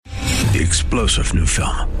The explosive new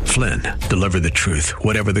film, Flynn, deliver the truth,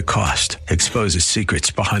 whatever the cost, exposes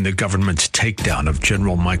secrets behind the government's takedown of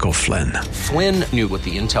General Michael Flynn. Flynn knew what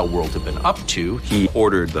the intel world had been up to. He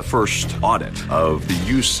ordered the first audit of the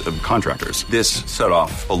use of contractors. This set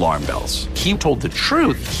off alarm bells. He told the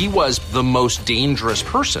truth. He was the most dangerous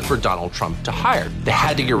person for Donald Trump to hire. They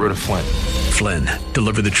had to get rid of Flynn. Flynn,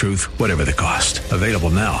 deliver the truth, whatever the cost. Available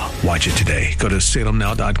now. Watch it today. Go to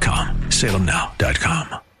salemnow.com.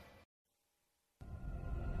 salemnow.com.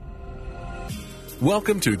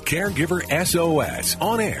 Welcome to Caregiver SOS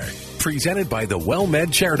On Air, presented by the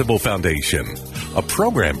WellMed Charitable Foundation, a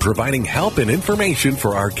program providing help and information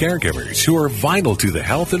for our caregivers who are vital to the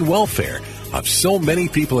health and welfare of so many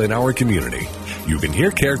people in our community. You can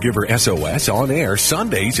hear Caregiver SOS On Air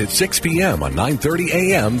Sundays at 6 p.m. on 9:30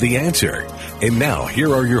 a.m. The Answer. And now,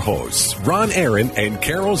 here are your hosts, Ron Aaron and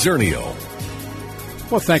Carol Zernial.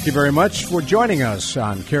 Well, thank you very much for joining us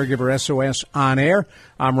on Caregiver SOS On Air.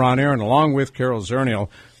 I'm Ron Aaron, along with Carol Zernial.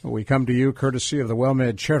 We come to you courtesy of the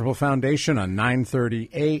WellMed Charitable Foundation on 9:30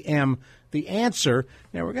 a.m. The Answer.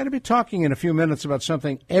 Now, we're going to be talking in a few minutes about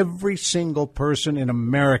something every single person in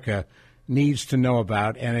America needs to know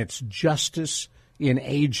about, and it's Justice in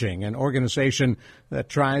Aging, an organization that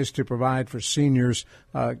tries to provide for seniors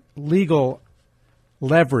legal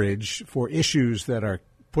leverage for issues that are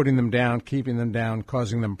putting them down, keeping them down,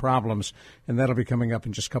 causing them problems, and that'll be coming up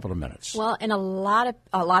in just a couple of minutes. Well, and a lot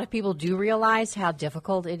of people do realize how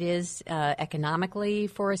difficult it is economically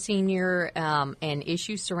for a senior and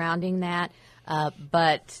issues surrounding that,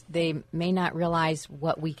 but they may not realize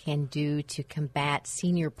what we can do to combat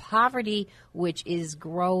senior poverty, which is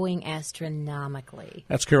growing astronomically.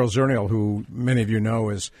 That's Carol Zernial, who many of you know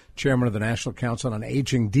is chairman of the National Council on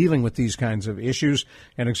Aging, dealing with these kinds of issues,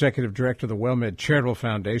 and executive director of the WellMed Charitable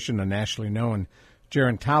Foundation, a nationally known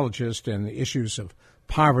gerontologist, and the issues of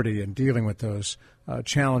poverty and dealing with those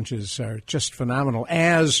challenges are just phenomenal.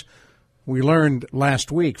 As we learned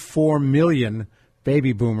last week, 4 million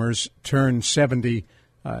baby boomers turn 70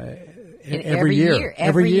 every year.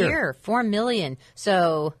 Every year, 4 million.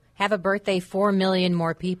 So have a birthday, 4 million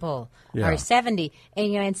more people are 70.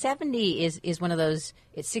 And, and 70 is one of those,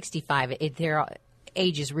 it's 65. Their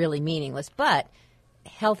age is really meaningless. But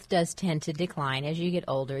health does tend to decline as you get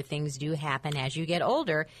older. Things do happen as you get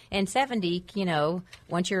older. And 70,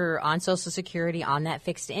 once you're on Social Security, on that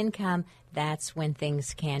fixed income, that's when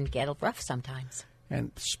things can get rough sometimes.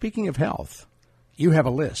 And speaking of health, you have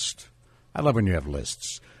a list. I love when you have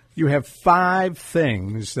lists. You have 5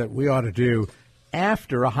 things that we ought to do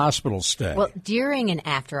after a hospital stay. Well, during and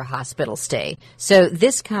after a hospital stay. So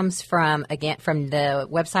this comes from the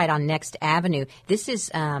website on Next Avenue. This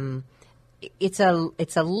is it's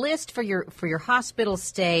a list for your hospital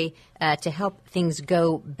stay to help things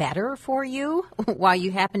go better for you while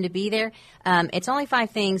you happen to be there. It's only 5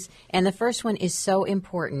 things, and the first one is so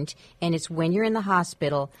important, and it's when you're in the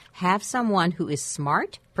hospital, have someone who is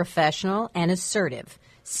smart, professional, and assertive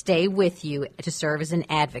stay with you to serve as an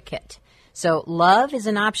advocate. So love is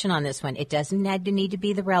an option on this one. It doesn't need to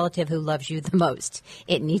be the relative who loves you the most.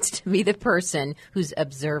 It needs to be the person who's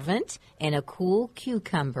observant and a cool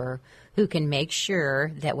cucumber who can make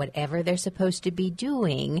sure that whatever they're supposed to be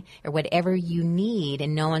doing or whatever you need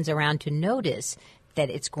and no one's around to notice, that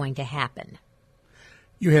it's going to happen.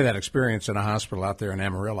 You had that experience in a hospital out there in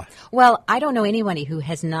Amarillo. Well, I don't know anybody who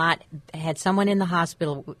has not had someone in the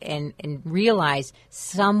hospital and realize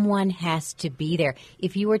someone has to be there.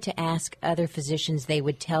 If you were to ask other physicians, they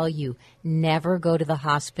would tell you never go to the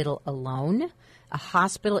hospital alone. A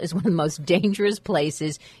hospital is one of the most dangerous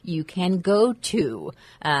places you can go to.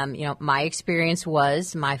 My experience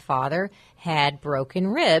was my father had broken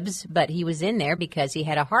ribs, but he was in there because he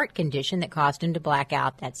had a heart condition that caused him to black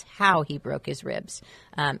out. That's how he broke his ribs.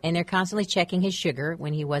 And they're constantly checking his sugar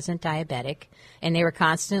when he wasn't diabetic, and they were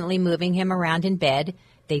constantly moving him around in bed.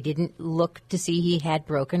 They didn't look to see he had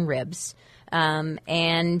broken ribs.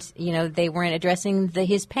 They weren't addressing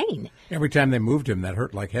his pain. Every time they moved him, that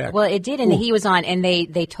hurt like heck. Well, it did, and he was on, and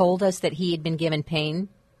they told us that he had been given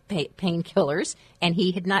painkillers, and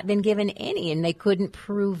he had not been given any, and they couldn't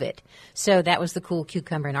prove it. So that was the cool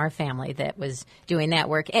cucumber in our family that was doing that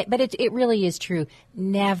work. But it really is true.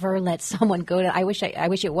 Never let someone go to. I wish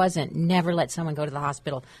it wasn't. Never let someone go to the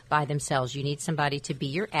hospital by themselves. You need somebody to be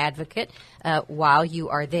your advocate while you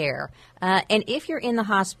are there. And if you're in the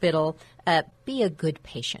hospital, be a good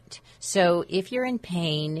patient. So if you're in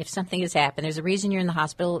pain, if something has happened, there's a reason you're in the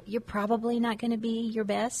hospital, you're probably not going to be your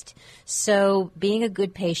best. So being a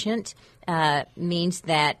good patient means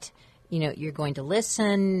that, you're going to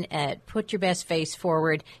listen, put your best face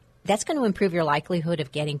forward. that's going to improve your likelihood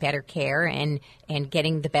of getting better care and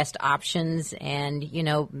getting the best options and,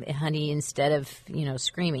 honey, instead of,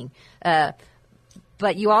 screaming.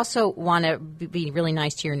 But you also want to be really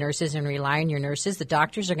nice to your nurses and rely on your nurses. The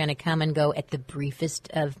doctors are going to come and go at the briefest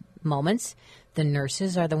of moments. The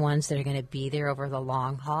nurses are the ones that are going to be there over the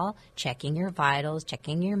long haul, checking your vitals,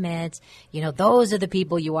 checking your meds. Those are the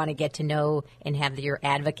people you want to get to know and have your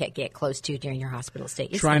advocate get close to during your hospital stay.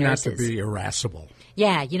 Try not to be irascible.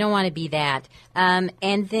 Yeah, you don't want to be that. And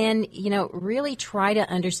then, really try to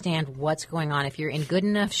understand what's going on. If you're in good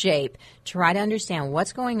enough shape, try to understand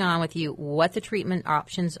what's going on with you, what the treatment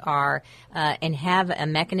options are, and have a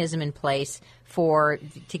mechanism in place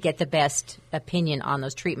to get the best opinion on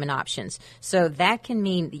those treatment options. So that can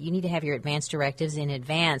mean that you need to have your advance directives in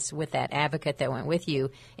advance with that advocate that went with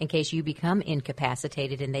you in case you become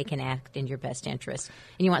incapacitated and they can act in your best interest.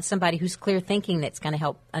 And you want somebody who's clear thinking that's going to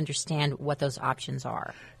help understand what those options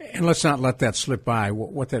are. And let's not let that slip by.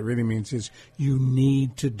 What that really means is you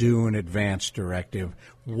need to do an advance directive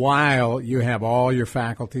while you have all your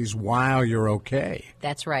faculties, while you're okay.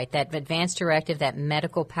 That's right. That advance directive, that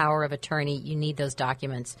medical power of attorney, you need those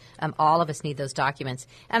documents. All of us need those documents.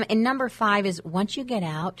 And number 5 is once you get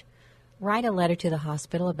out, write a letter to the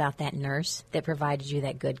hospital about that nurse that provided you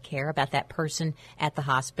that good care, about that person at the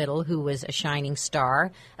hospital who was a shining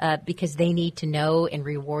star, because they need to know and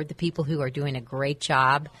reward the people who are doing a great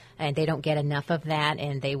job, and they don't get enough of that,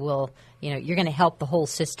 and they will, you're going to help the whole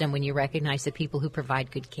system when you recognize the people who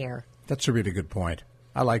provide good care. That's a really good point.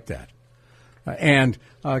 I like that. And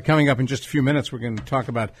coming up in just a few minutes, we're going to talk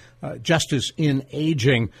about Justice in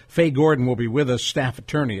Aging. Faye Gordon will be with us, staff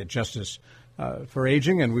attorney at Justice for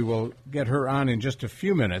Aging, and we will get her on in just a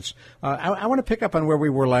few minutes. I want to pick up on where we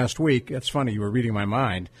were last week. It's funny, you were reading my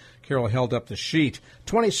mind. Carol held up the sheet.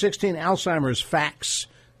 2016 Alzheimer's Facts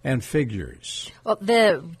and Figures. Well,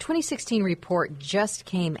 the 2016 report just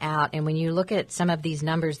came out, and when you look at some of these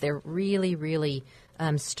numbers, they're really, really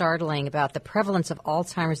startling about the prevalence of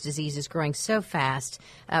Alzheimer's disease is growing so fast.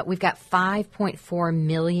 We've got 5.4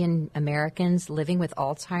 million Americans living with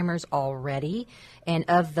Alzheimer's already, and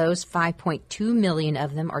of those, 5.2 million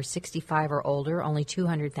of them are 65 or older. Only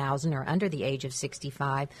 200,000 are under the age of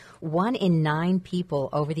 65. 1 in 9 people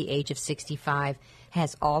over the age of 65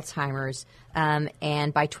 has Alzheimer's,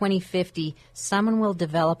 and by 2050, someone will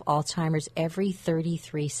develop Alzheimer's every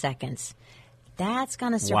 33 seconds. That's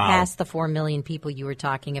going to surpass the 4 million people you were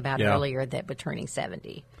talking about earlier that were turning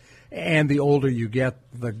 70. And the older you get,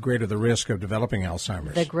 the greater the risk of developing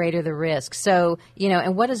Alzheimer's. The greater the risk. So,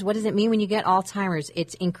 and what does it mean when you get Alzheimer's?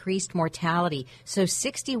 It's increased mortality. So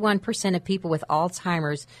 61% of people with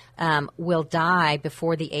Alzheimer's will die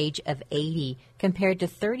before the age of 80, compared to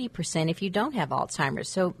 30% if you don't have Alzheimer's.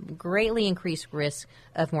 So greatly increased risk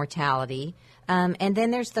of mortality. And then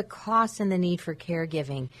there's the cost and the need for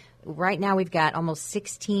caregiving. Right now, we've got almost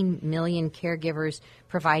 16 million caregivers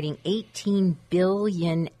providing 18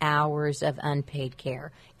 billion hours of unpaid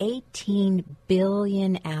care. 18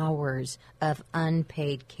 billion hours of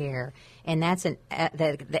unpaid care. And that's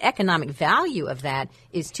the economic value of that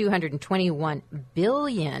is $221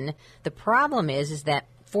 billion. The problem is that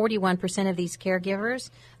 41% of these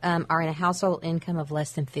caregivers are in a household income of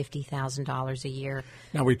less than $50,000 a year.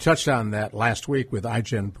 Now, we touched on that last week with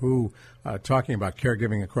Ai-jen Poo talking about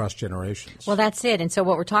caregiving across generations. Well, that's it. And so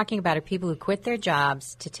what we're talking about are people who quit their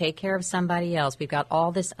jobs to take care of somebody else. We've got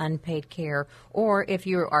all this unpaid care. Or if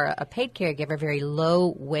you are a paid caregiver, very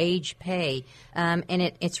low wage pay, and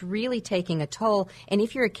it's really taking a toll. And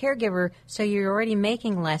if you're a caregiver, so you're already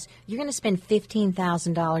making less, you're going to spend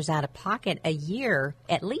 $15,000 out of pocket a year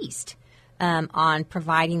at least. On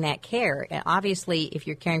providing that care. And obviously, if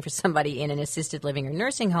you're caring for somebody in an assisted living or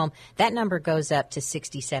nursing home, that number goes up to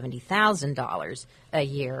 $60,000, $70,000 a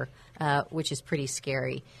year, which is pretty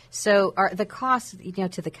scary. So the costs,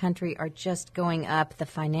 to the country are just going up. The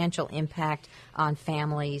financial impact on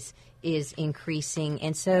families is increasing.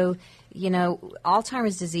 And so,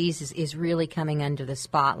 Alzheimer's disease is really coming under the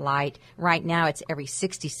spotlight. Right now, it's every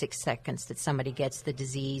 66 seconds that somebody gets the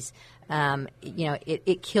disease.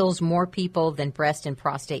 It kills more people than breast and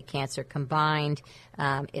prostate cancer combined.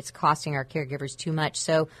 It's costing our caregivers too much.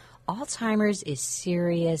 So Alzheimer's is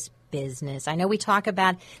serious business. I know we talk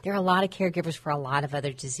about there are a lot of caregivers for a lot of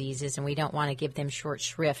other diseases, and we don't want to give them short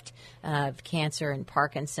shrift of cancer and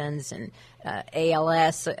Parkinson's and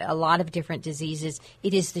ALS, a lot of different diseases.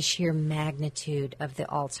 It is the sheer magnitude of the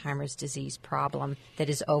Alzheimer's disease problem that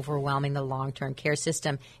is overwhelming the long-term care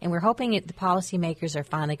system, and we're hoping the policymakers are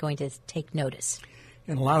finally going to take notice.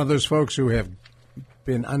 And a lot of those folks who have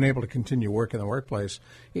been unable to continue work in the workplace,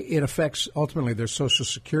 it affects ultimately their Social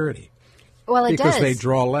Security. Well, it because does. they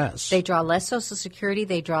draw less. They draw less Social Security,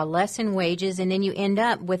 they draw less in wages, and then you end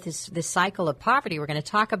up with this cycle of poverty. We're going to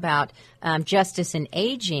talk about justice in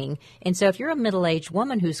aging. And so if you're a middle-aged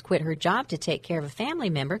woman who's quit her job to take care of a family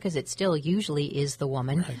member, because it still usually is the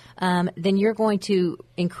woman, then you're going to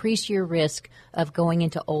increase your risk of going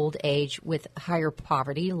into old age with higher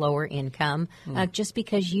poverty, lower income, just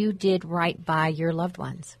because you did right by your loved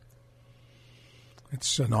ones.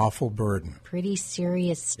 It's an awful burden. Pretty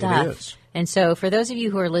serious stuff. It is. And so for those of you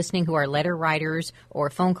who are listening who are letter writers or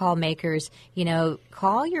phone call makers,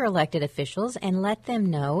 call your elected officials and let them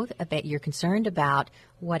know that you're concerned about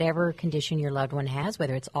whatever condition your loved one has,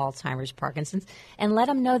 whether it's Alzheimer's, Parkinson's, and let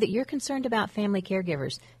them know that you're concerned about family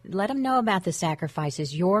caregivers. Let them know about the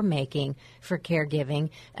sacrifices you're making for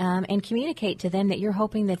caregiving, and communicate to them that you're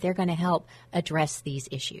hoping that they're going to help address these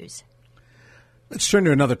issues. Let's turn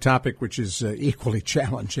to another topic which is equally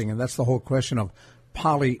challenging, and that's the whole question of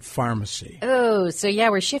polypharmacy. Oh, so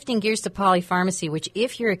we're shifting gears to polypharmacy, which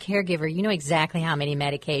if you're a caregiver, you know exactly how many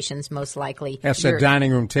medications most likely. That's a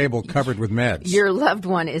dining room table covered with meds. Your loved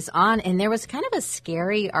one is on. And there was kind of a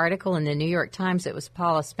scary article in the New York Times. It was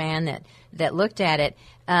Paula Spann that looked at it.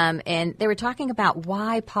 And they were talking about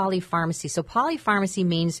why polypharmacy. So polypharmacy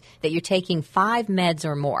means that you're taking 5 meds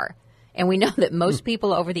or more. And we know that most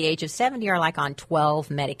people over the age of 70 are like on 12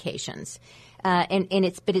 medications. And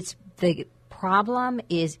it's the problem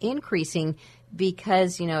is increasing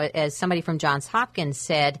because, as somebody from Johns Hopkins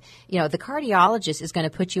said, the cardiologist is going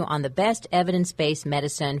to put you on the best evidence-based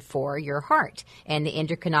medicine for your heart, and the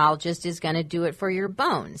endocrinologist is going to do it for your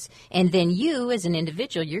bones. And then you, as an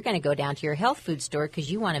individual, you're going to go down to your health food store because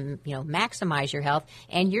you want to, maximize your health,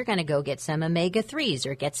 and you're going to go get some omega-3s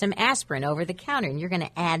or get some aspirin over the counter, and you're going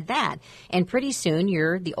to add that. And pretty soon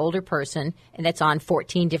you're the older person and that's on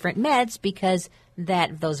 14 different meds because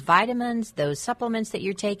those vitamins, those supplements that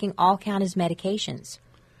you're taking all count as medications.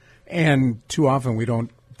 And too often we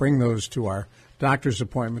don't bring those to our doctor's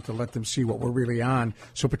appointment to let them see what we're really on,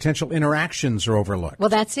 so potential interactions are overlooked. Well,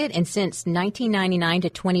 that's it. And since 1999 to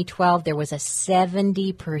 2012, there was a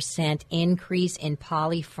 70% increase in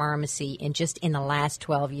polypharmacy in the last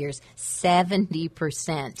 12 years.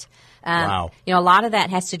 70%. Wow. A lot of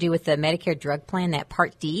that has to do with the Medicare drug plan, that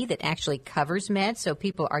Part D that actually covers meds, so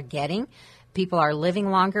people are living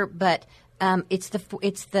longer, but it's the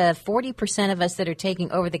 40% of us that are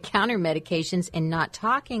taking over-the-counter medications and not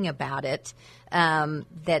talking about it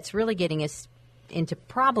that's really getting us into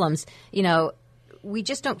problems. We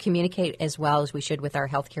just don't communicate as well as we should with our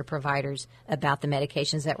healthcare providers about the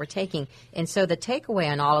medications that we're taking. And so the takeaway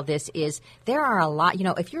on all of this is there are a lot,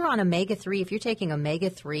 if you're on omega-3, if you're taking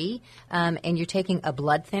omega-3 and you're taking a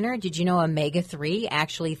blood thinner, did you know omega-3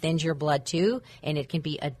 actually thins your blood too? And it can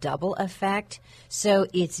be a double effect. So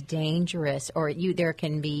it's dangerous, or there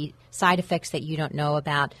can be side effects that you don't know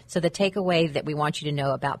about. So the takeaway that we want you to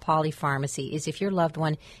know about polypharmacy is if your loved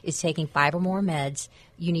one is taking 5 or more meds,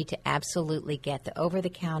 you need to absolutely get the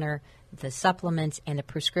over-the-counter, the supplements, and the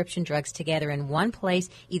prescription drugs together in one place.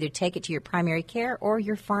 Either take it to your primary care or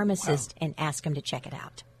your pharmacist and ask them to check it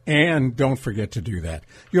out. And don't forget to do that.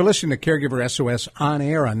 You're listening to Caregiver SOS on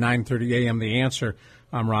air on 9:30 a.m. The Answer.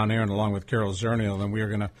 I'm Ron Aaron along with Carol Zernial, and we are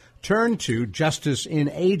going to turn to Justice in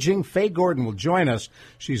Aging. Faye Gordon will join us.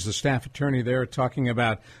 She's the staff attorney there, talking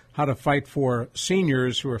about how to fight for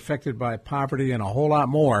seniors who are affected by poverty and a whole lot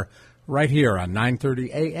more right here on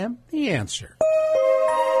 9:30 a.m. The Answer.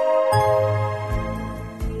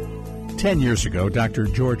 10 years ago, Dr.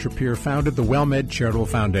 George Rapier founded the WellMed Charitable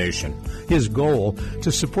Foundation. His goal,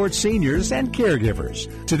 to support seniors and caregivers.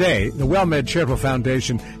 Today, the WellMed Charitable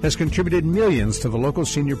Foundation has contributed millions to the local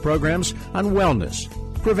senior programs on wellness,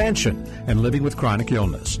 prevention, and living with chronic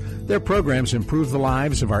illness. Their programs improve the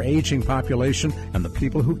lives of our aging population and the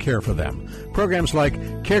people who care for them. Programs like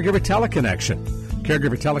Caregiver Teleconnection.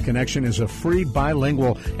 Caregiver Teleconnection is a free,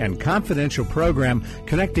 bilingual, and confidential program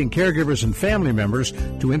connecting caregivers and family members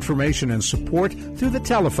to information and support through the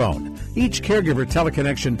telephone. Each Caregiver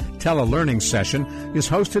Teleconnection telelearning session is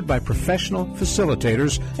hosted by professional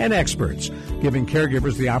facilitators and experts, giving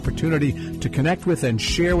caregivers the opportunity to connect with and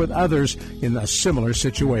share with others in a similar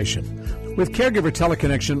situation. With Caregiver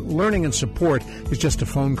Teleconnection, learning and support is just a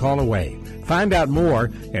phone call away. Find out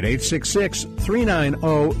more at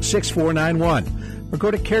 866-390-6491 or go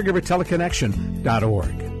to caregiverteleconnection.org.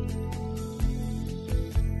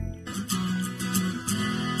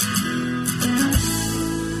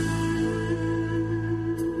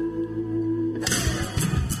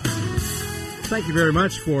 Thank you very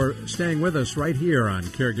much for staying with us right here on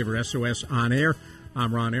Caregiver SOS On Air.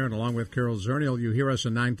 I'm Ron Aaron, along with Carol Zernial. You hear us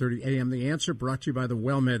at 9:30 a.m. The Answer, brought to you by the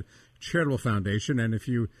WellMed Charitable Foundation. And if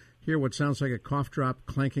you hear what sounds like a cough drop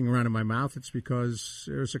clanking around in my mouth, it's because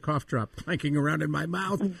there's a cough drop clanking around in my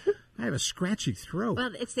mouth. I have a scratchy throat.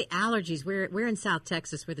 Well, it's the allergies. We're in South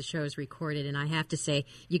Texas where the show is recorded, and I have to say,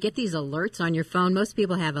 you get these alerts on your phone. Most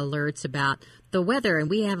people have alerts about the weather, and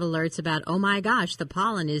we have alerts about, oh my gosh, the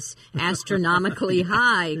pollen is astronomically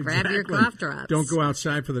high. Grab your cough drops. Don't go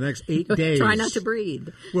outside for the next 8 days. Try not to breathe.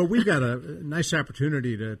 Well, we've got a nice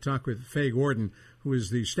opportunity to talk with Faye Gordon, who is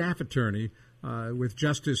the staff attorney with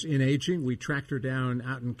Justice in Aging. We tracked her down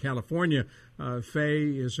out in California.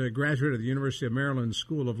 Faye is a graduate of the University of Maryland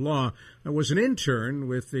School of Law, was an intern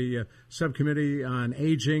with the Subcommittee on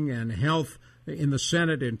Aging and Health in the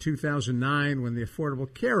Senate in 2009 when the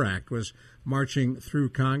Affordable Care Act was marching through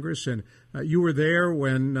Congress. And you were there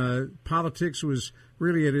when politics was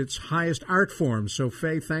really at its highest art form. So,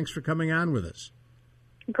 Faye, thanks for coming on with us.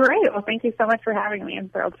 Great. Well, thank you so much for having me. I'm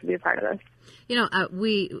thrilled to be a part of this. You know,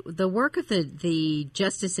 the work of the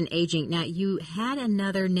Justice in Aging. Now, you had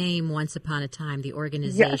another name once upon a time, the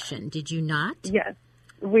organization. Yes. Did you not? Yes,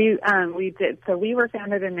 we did. So we were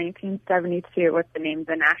founded in 1972 with the name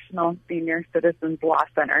the National Senior Citizens Law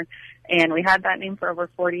Center, and we had that name for over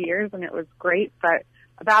 40 years, and it was great. But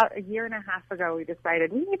about a year and a half ago, we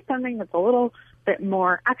decided we need something that's a little bit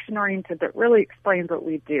more action-oriented that really explains what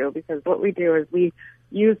we do, because what we do is we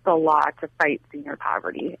use the law to fight senior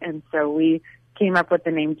poverty. And so we came up with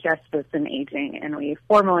the name Justice in Aging, and we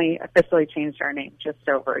formally, officially changed our name just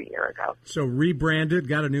over a year ago. So rebranded,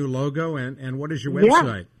 got a new logo, and what is your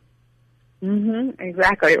website? Yeah.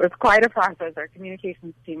 Exactly. It was quite a process. Our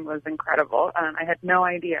communications team was incredible. I had no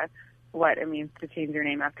idea what it means to change your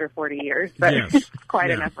name after 40 years, but it's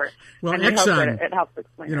quite an effort. Well, and Exxon, it helps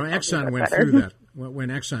explain. Exxon went through that. When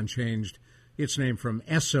Exxon changed its name from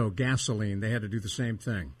Esso gasoline, they had to do the same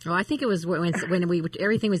thing. Oh, I think it was when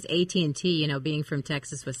everything was AT&T, being from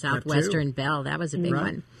Texas with Southwestern Bell. That was a big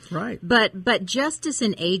one. Right. But Justice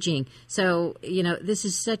in Aging. So, this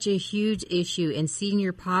is such a huge issue in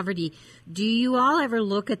senior poverty. Do you all ever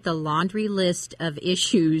look at the laundry list of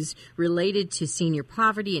issues related to senior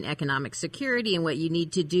poverty and economic security and what you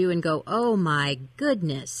need to do and go, oh my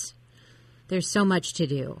goodness, there's so much to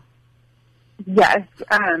do? Yes,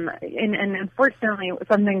 and unfortunately,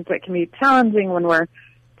 some things that can be challenging when we're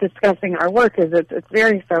discussing our work is it's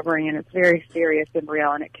very sobering and it's very serious and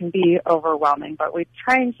real, and it can be overwhelming. But we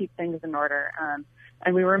try and keep things in order,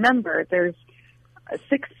 and we remember there's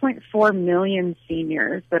 6.4 million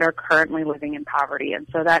seniors that are currently living in poverty, and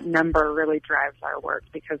so that number really drives our work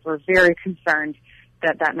because we're very concerned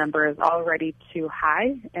that number is already too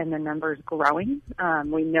high and the number is growing.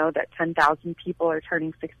 We know that 10,000 people are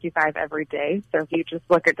turning 65 every day. So if you just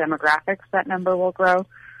look at demographics, that number will grow.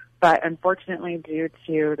 But unfortunately, due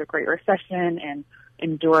to the Great Recession and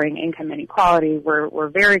enduring income inequality, we're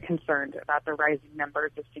very concerned about the rising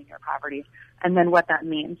numbers of senior poverty and then what that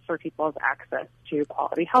means for people's access to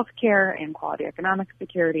quality health care and quality economic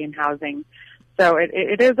security and housing. So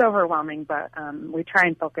it is overwhelming, but we try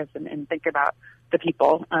and focus and think about the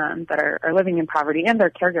people that are living in poverty and their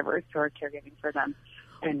caregivers who are caregiving for them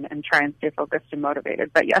and try and stay focused and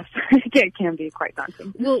motivated. But yes, it can be quite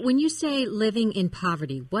daunting. Well, when you say living in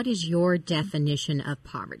poverty, what is your definition of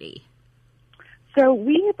poverty? So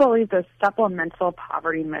we believe the supplemental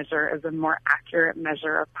poverty measure is a more accurate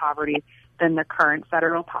measure of poverty than the current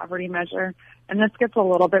federal poverty measure. And this gets a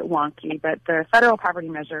little bit wonky, but the federal poverty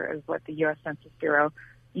measure is what the U.S. Census Bureau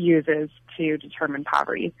uses to determine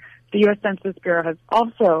poverty. The U.S. Census Bureau has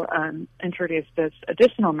also introduced this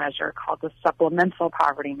additional measure called the supplemental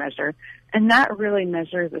poverty measure, and that really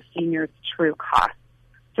measures a senior's true costs.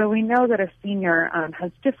 So we know that a senior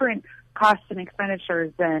has different costs and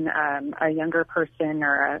expenditures than a younger person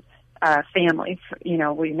or a family.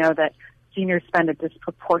 We know that seniors spend a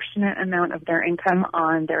disproportionate amount of their income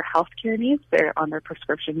on their health care needs, on their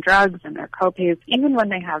prescription drugs and their copays, even when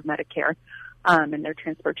they have Medicare, and their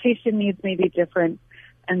transportation needs may be different.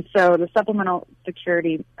 And so the supplemental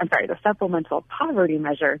poverty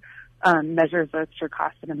measure measures those true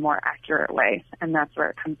costs in a more accurate way, and that's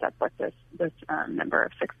where it comes up with this number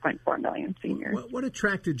of 6.4 million seniors. What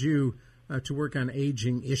attracted you to work on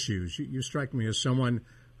aging issues? You strike me as someone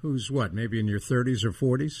who's maybe in your 30s or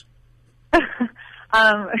 40s?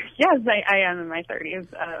 Yes, I am in my 30s.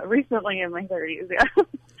 Recently in my 30s, yeah.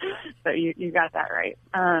 So you got that right.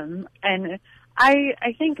 And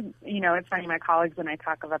I think, it's funny, my colleagues and I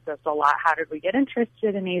talk about this a lot. How did we get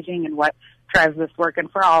interested in aging and what drives this work? And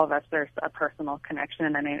for all of us, there's a personal connection.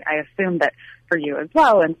 And I assume that for you as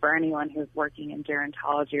well, and for anyone who's working in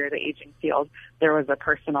gerontology or the aging field, there was a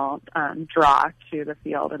personal draw to the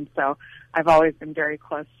field. And so I've always been very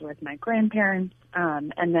close with my grandparents.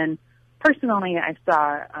 And then personally, I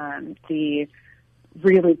saw the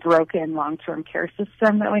really broken long-term care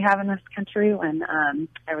system that we have in this country when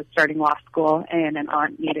I was starting law school, and an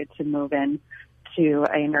aunt needed to move in to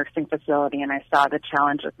a nursing facility, and I saw the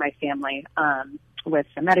challenge with my family with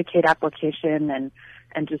the Medicaid application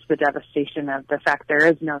and just the devastation of the fact there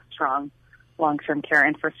is no strong long-term care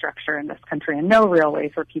infrastructure in this country and no real way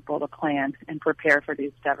for people to plan and prepare for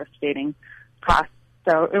these devastating costs.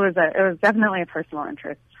 So it was definitely a personal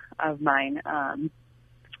interest of mine.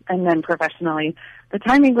 And then professionally, the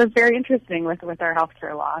timing was very interesting with our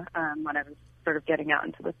healthcare law when I was sort of getting out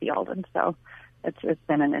into the field. And so it's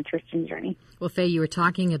been an interesting journey. Well, Faye, you were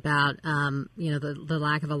talking about, the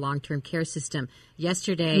lack of a long-term care system.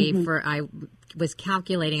 Yesterday, I was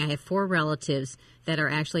calculating, I have 4 relatives that are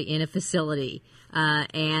actually in a facility.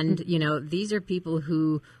 These are people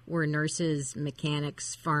who were nurses,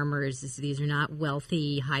 mechanics, farmers. These are not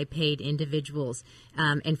wealthy, high-paid individuals.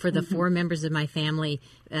 And for the 4 members of my family,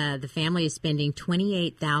 the family is spending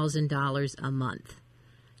 $28,000 a month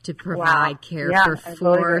to provide care for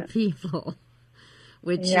 4 people.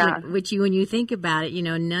 Which when you think about it,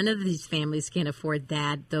 none of these families can afford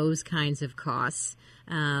those kinds of costs.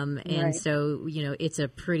 So, it's a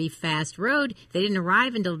pretty fast road. They didn't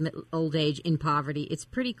arrive until old age in poverty. It's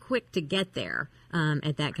pretty quick to get there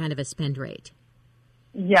at that kind of a spend rate.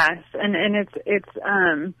 Yes, and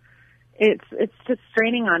it's just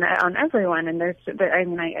straining on everyone. And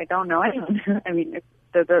I don't know anyone. I mean,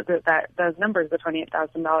 those numbers, the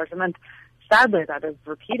 $28,000 a month. Sadly, that is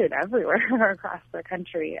repeated everywhere across the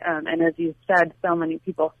country. And as you said, so many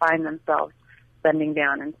people find themselves spending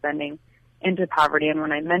down and spending into poverty. And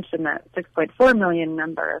when I mentioned that 6.4 million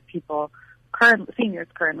number of people, seniors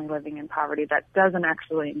currently living in poverty, that doesn't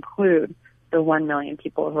actually include the 1 million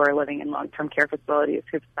people who are living in long-term care facilities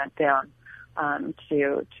who've spent down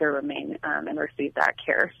to remain and receive that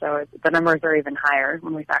care. So the numbers are even higher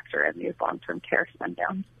when we factor in these long-term care spend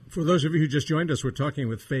downs. For those of you who just joined us, we're talking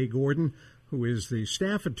with Faye Gordon, who is the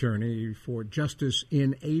staff attorney for Justice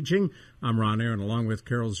in Aging. I'm Ron Aaron, along with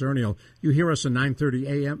Carol Zernial. You hear us at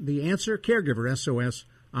 9:30 a.m. The Answer, Caregiver SOS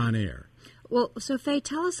on air. Well, so Faye,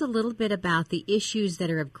 tell us a little bit about the issues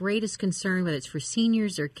that are of greatest concern, whether it's for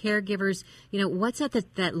seniors or caregivers. What's at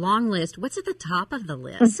that long list? What's at the top of the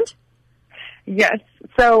list? Yes.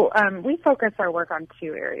 So we focus our work on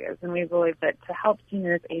 2 areas, and we believe that to help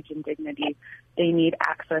seniors age in dignity, they need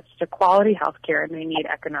access to quality health care and they need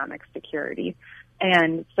economic security.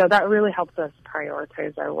 And so that really helps us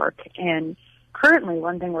prioritize our work. And currently,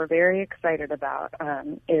 one thing we're very excited about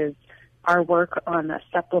is our work on the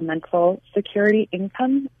Supplemental Security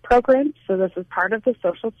Income Program. So this is part of the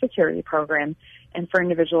Social Security program, and for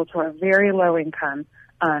individuals who are very low income,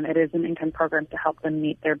 it is an income program to help them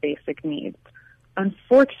meet their basic needs.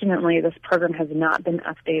 Unfortunately, this program has not been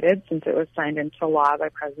updated since it was signed into law by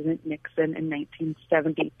President Nixon in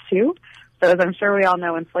 1972. So as I'm sure we all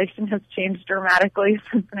know, inflation has changed dramatically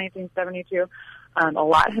since 1972. A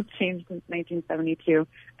lot has changed since 1972.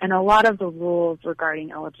 And a lot of the rules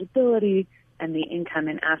regarding eligibility and the income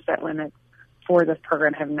and asset limits for this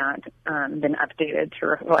program have not been updated to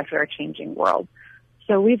reflect our changing world.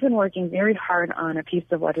 So we've been working very hard on a piece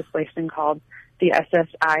of legislation called the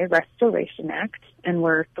SSI Restoration Act, and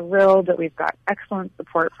we're thrilled that we've got excellent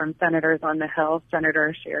support from senators on the Hill.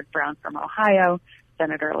 Senator Sherrod Brown from Ohio,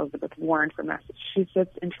 Senator Elizabeth Warren from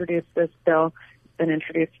Massachusetts introduced this bill. It's been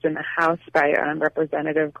introduced in the House by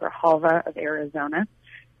Representative Grijalva of Arizona.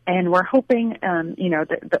 And we're hoping,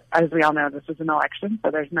 as we all know, this is an election, so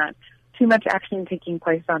there's not too much action taking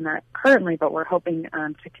place on that currently, but we're hoping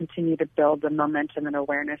to continue to build the momentum and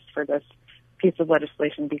awareness for this piece of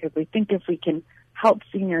legislation, because we think if we can help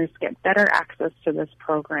seniors get better access to this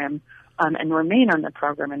program and remain on the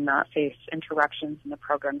program and not face interruptions in the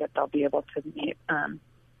program, that they'll be able to meet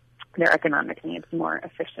their economic needs more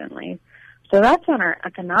efficiently. So that's on our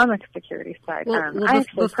economic security side.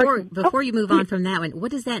 Before you move on from that one,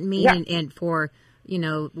 what does that mean? Yeah. And for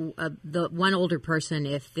the one older person,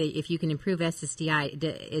 if you can improve SSDI,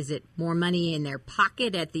 is it more money in their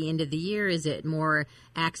pocket at the end of the year? Is it more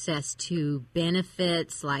access to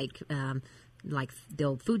benefits like the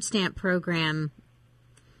old food stamp program?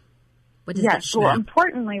 What does that mean? Well,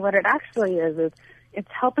 importantly, what it actually is it's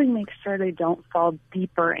helping make sure they don't fall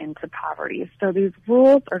deeper into poverty. So these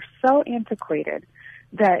rules are so antiquated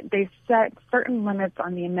that they set certain limits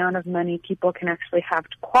on the amount of money people can actually have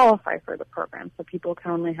to qualify for the program. So people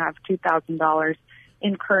can only have $2,000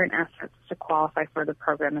 in current assets to qualify for the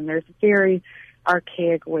program. And there's very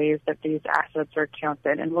archaic ways that these assets are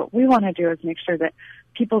counted. And what we want to do is make sure that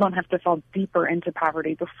people don't have to fall deeper into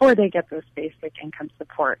poverty before they get this basic income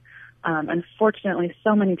support. Unfortunately,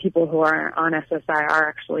 so many people who are on SSI are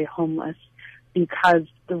actually homeless because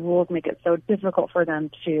the rules make it so difficult for them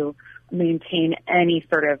to maintain any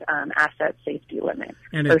sort of asset safety limit.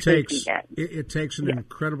 And it takes an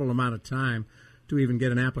incredible amount of time to even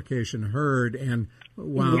get an application heard. And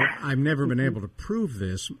while I've never been able to prove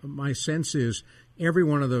this, my sense is every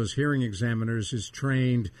one of those hearing examiners is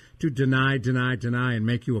trained to deny, and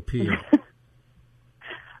make you appeal.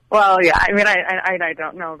 Well, yeah, I mean, I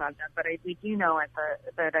don't know about that, but we do know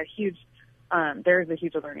that there's a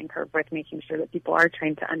huge learning curve with making sure that people are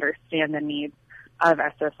trained to understand the needs of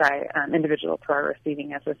SSI, individuals who are receiving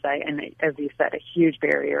SSI. And as you said, a huge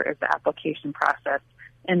barrier is the application process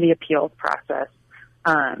and the appeals process.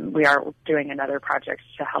 We are doing another project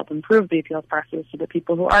to help improve the appeals process so that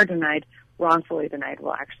people who are wrongfully denied,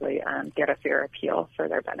 will actually get a fair appeal for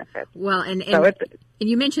their benefits. Well, and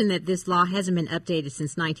you mentioned that this law hasn't been updated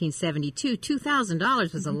since 1972.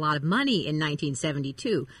 $2,000 was a lot of money in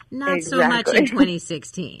 1972, not so much in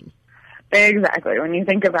 2016. Exactly. When you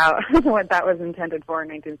think about what that was intended for in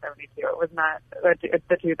 1972, it was not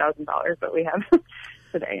the $2,000 that we have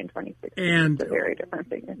today in 2016. And it's a very different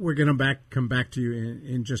figure. We're going to come back to you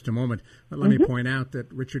in just a moment. But let me point out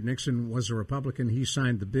that Richard Nixon was a Republican. He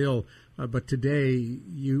signed the bill. But today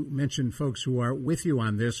you mentioned folks who are with you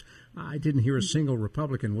on this. I didn't hear a single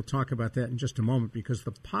Republican. We'll talk about that in just a moment because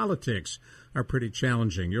the politics are pretty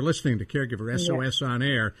challenging. You're listening to Caregiver SOS on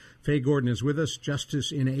Air. Faye Gordon is with us,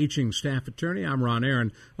 Justice in Aging staff attorney. I'm Ron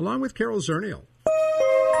Aaron, along with Carol Zernial.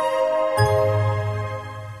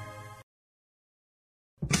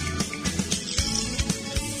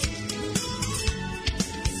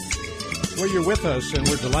 Well, you're with us, and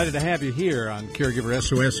we're delighted to have you here on Caregiver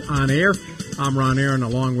SOS on Air. I'm Ron Aaron,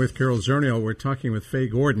 along with Carol Zernial. We're talking with Faye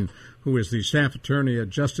Gordon, who is the staff attorney at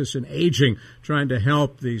Justice in Aging, trying to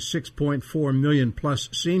help the 6.4 million plus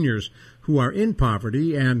seniors who are in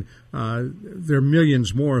poverty, and there are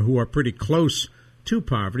millions more who are pretty close to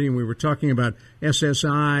poverty. And we were talking about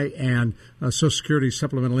SSI and Social Security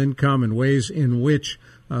supplemental income and ways in which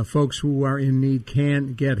folks who are in need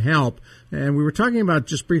can get help. And we were talking about,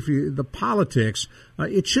 just briefly, the politics.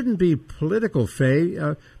 It shouldn't be political,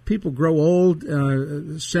 Faye. People grow old.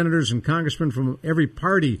 Senators and congressmen from every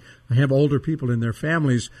party have older people in their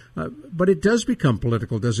families. But it does become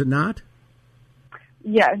political, does it not?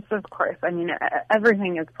 Yes, of course. I mean,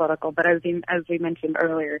 everything is political. But as we mentioned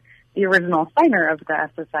earlier, the original signer of the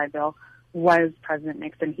SSI bill was President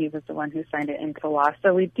Nixon. He was the one who signed it into law.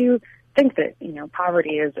 So we do think that,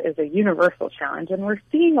 poverty is a universal challenge, and we're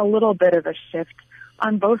seeing a little bit of a shift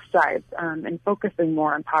on both sides, and focusing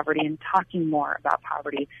more on poverty and talking more about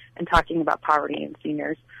poverty and talking about poverty in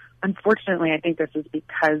seniors. Unfortunately, I think this is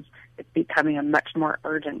because it's becoming a much more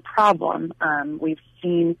urgent problem. We've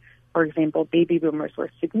seen, for example, baby boomers were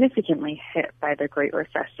significantly hit by the Great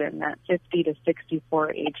Recession, that 50 to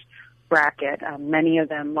 64 age bracket. Many of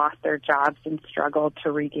them lost their jobs and struggled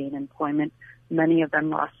to regain employment. Many of them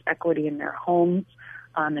lost equity in their homes,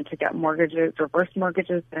 and to get mortgages, reverse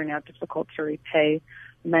mortgages that are now difficult to repay.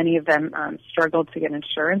 Many of them struggled to get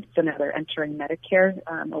insurance, so now they're entering Medicare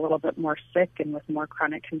a little bit more sick and with more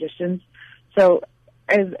chronic conditions. So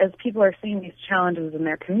as people are seeing these challenges in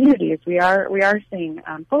their communities, we are seeing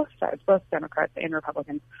both sides, both Democrats and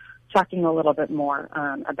Republicans, talking a little bit more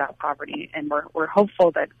about poverty, and we're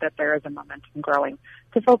hopeful that there is a momentum growing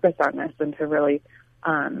to focus on this and to really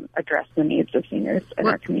address the needs of seniors in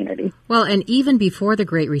our community. Well, and even before the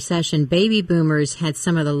Great Recession, baby boomers had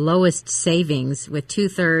some of the lowest savings, with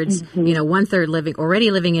 2/3, 1/3 already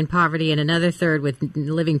living in poverty, and another third with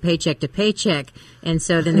living paycheck to paycheck. And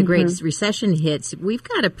so then the Great Recession hits. We've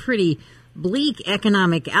got a pretty bleak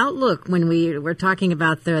economic outlook when we're talking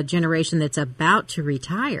about the generation that's about to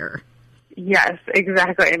retire. Yes,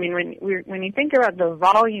 exactly. I mean, when you think about the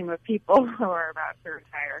volume of people who are about to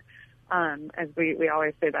retire, as we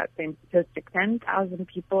always say that same statistic, 10,000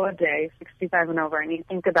 people a day, 65 and over, and you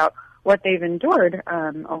think about what they've endured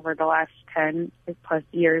over the last 10 plus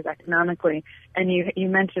years economically, and you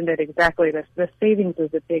mentioned it exactly, the savings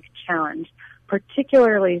is a big challenge,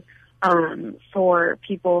 particularly for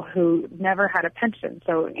people who never had a pension.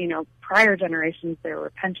 So, prior generations, there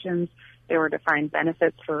were pensions, there were defined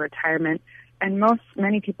benefits for retirement, and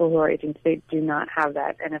many people who are aging today do not have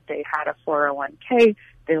that. And if they had a 401k,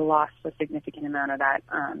 they lost a significant amount of that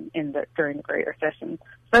during the Great Recession.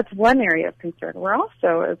 So that's one area of concern. We're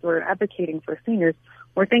also, as we're advocating for seniors,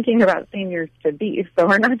 we're thinking about seniors to be. So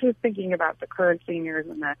we're not just thinking about the current seniors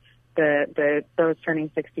and those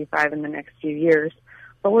turning 65 in the next few years,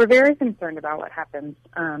 but we're very concerned about what happens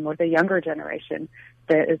with the younger generation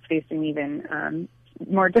that is facing even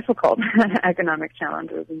more difficult economic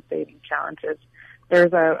challenges and saving challenges.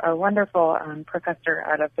 There's a wonderful professor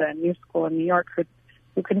out of the New School in New York who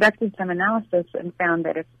conducted some analysis and found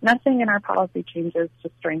that if nothing in our policy changes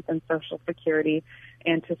to strengthen Social Security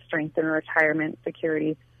and to strengthen retirement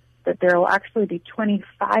security, that there will actually be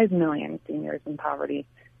 25 million seniors in poverty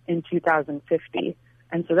in 2050.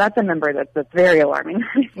 And so that's a number that's very alarming.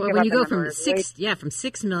 Well, when you go from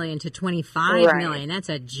 6 million to 25 million, that's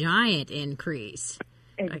a giant increase.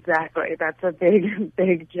 Exactly. That's a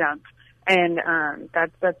big jump. And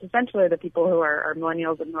that's essentially the people who are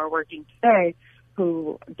millennials and who are working today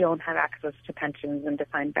who don't have access to pensions and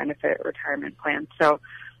defined benefit retirement plans. So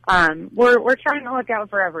we're trying to look out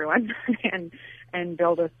for everyone and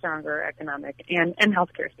build a stronger economic and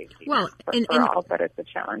healthcare safety for all, but it's a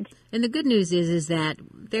challenge. And the good news is that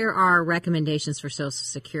there are recommendations for Social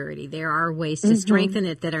Security. There are ways to strengthen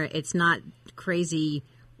it it's not crazy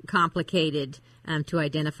complicated to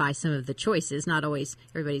identify some of the choices. Not always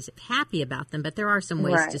everybody's happy about them, but there are some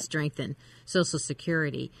ways to strengthen Social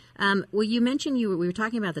Security. Well, you mentioned we were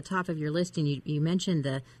talking about the top of your list, and you mentioned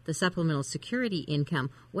the supplemental security income.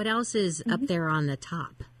 What else is up there on the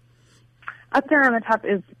top? Up there on the top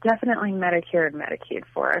is definitely Medicare and Medicaid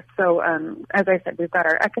for us. So, as I said, we've got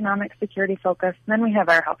our economic security focus, and then we have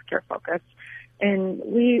our healthcare focus. And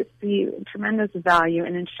we see tremendous value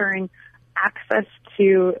in ensuring access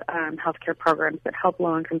to healthcare programs that help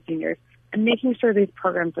low-income seniors and making sure these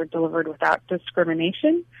programs are delivered without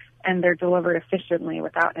discrimination and they're delivered efficiently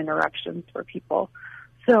without interruptions for people.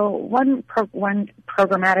 So one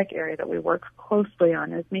programmatic area that we work closely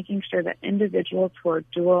on is making sure that individuals who are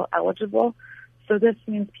dual eligible, so this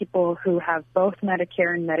means people who have both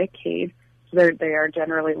Medicare and Medicaid, so they are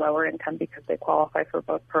generally lower income because they qualify for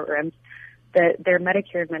both programs, that their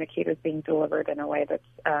Medicare and Medicaid is being delivered in a way that's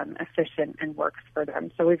efficient and works for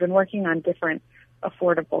them. So we've been working on different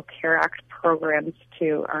Affordable Care Act programs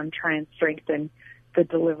to try and strengthen the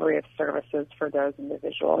delivery of services for those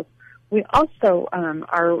individuals. We also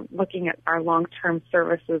are looking at our long-term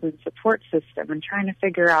services and support system and trying to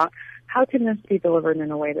figure out how can this be delivered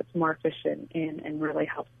in a way that's more efficient and really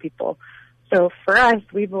helps people. So for us,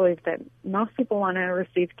 we believe that most people want to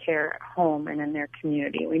receive care at home and in their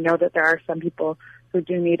community. We know that there are some people who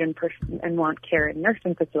do need and want care in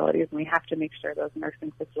nursing facilities, and we have to make sure those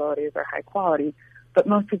nursing facilities are high quality. But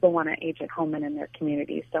most people want to age at home and in their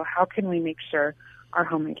community. So how can we make sure our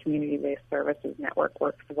home and community-based services network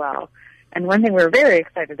works well? And one thing we're very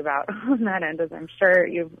excited about on that end, as I'm sure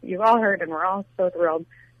you've all heard, and we're all so thrilled,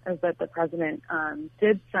 is that the president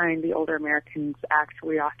did sign the Older Americans Act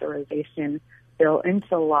reauthorization bill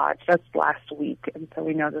into law just last week. And so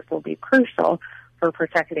we know this will be crucial for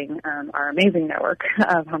protecting our amazing network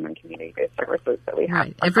of home and community-based services that we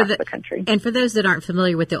have across the country. And for those that aren't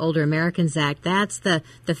familiar with the Older Americans Act, that's the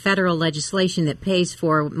federal legislation that pays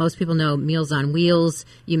for, most people know, Meals on Wheels.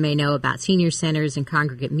 You may know about senior centers and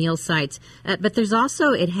congregate meal sites. But there's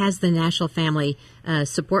also, it has the National Family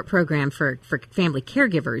Support Program for family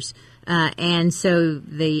caregivers. And so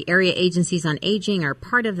the area agencies on aging are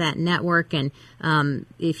part of that network. And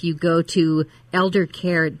if you go to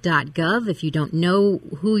eldercare.gov, if you don't know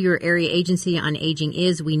who your area agency on aging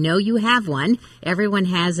is, we know you have one. Everyone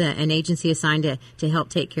has an agency assigned to help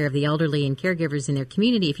take care of the elderly and caregivers in their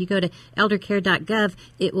community. If you go to eldercare.gov,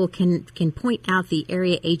 it will can point out the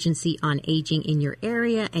area agency on aging in your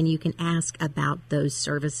area, and you can ask about those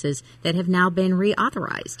services that have now been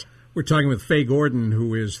reauthorized. We're talking with Faye Gordon,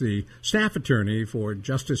 who is the staff attorney for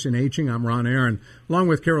Justice in Aging. I'm Ron Aaron, along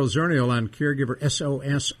with Carol Zernial on Caregiver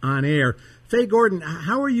SOS On Air. Faye Gordon,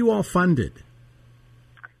 how are you all funded?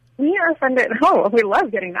 We are funded. Oh, we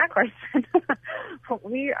love getting that question.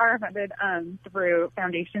 We are funded through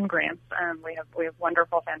foundation grants. We have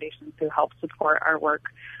wonderful foundations who help support our work,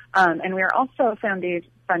 and we are also funded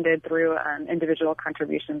through individual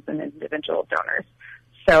contributions and individual donors.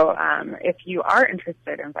 So if you are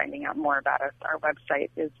interested in finding out more about us, our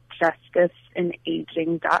website is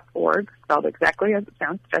justiceandaging.org, spelled exactly as it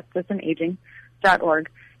sounds,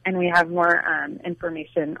 justiceandaging.org. And we have more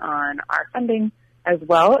information on our funding as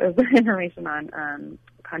well as information on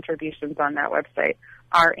contributions on that website.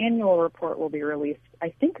 Our annual report will be released, I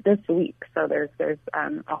think, this week. So there's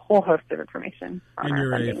a whole host of information on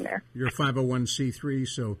our funding there. You're a 501c3,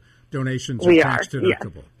 so donations are tax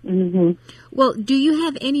deductible. Yeah. Mm-hmm. Well, do you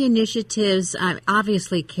have any initiatives?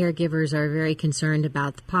 Obviously, caregivers are very concerned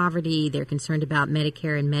about the poverty. They're concerned about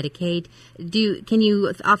Medicare and Medicaid. Can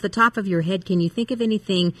you, off the top of your head, can you think of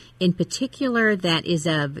anything in particular that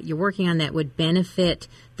you're working on that would benefit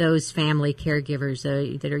those family caregivers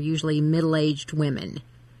that are usually middle-aged women?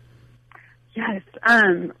 Yes.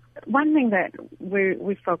 one thing that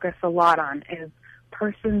we focus a lot on is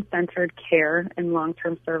person-centered care in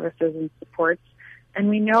long-term services and supports. And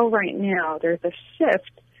we know right now there's a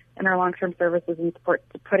shift in our long-term services and supports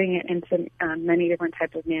to putting it into many different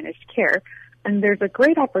types of managed care. And there's a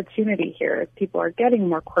great opportunity here as people are getting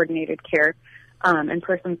more coordinated care and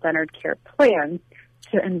person-centered care plans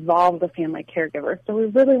to involve the family caregiver. So we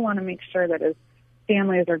really want to make sure that as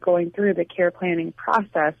families are going through the care planning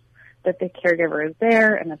process, that the caregiver is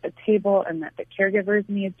there and at the table, and that the caregiver's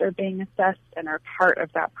needs are being assessed and are part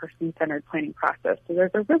of that person-centered planning process. So there's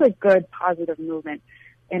a really good positive movement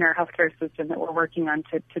in our healthcare system that we're working on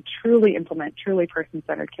to truly implement truly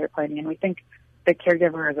person-centered care planning. And we think the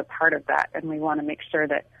caregiver is a part of that, and we want to make sure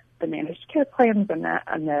that the managed care plans and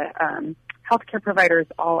the healthcare providers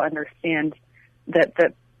all understand that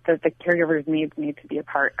the caregiver's needs need to be a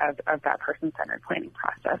part of that person-centered planning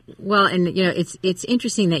process. Well, and it's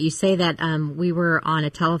interesting that you say that. We were on a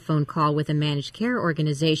telephone call with a managed care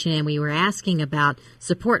organization, and we were asking about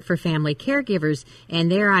support for family caregivers,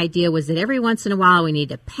 and their idea was that every once in a while we need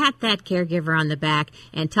to pat that caregiver on the back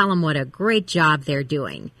and tell them what a great job they're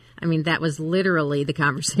doing. I mean, that was literally the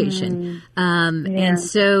conversation. And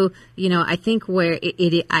so, I think where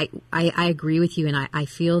I agree with you, and I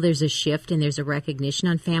feel there's a shift and there's a recognition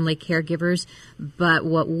on family caregivers. But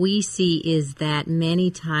what we see is that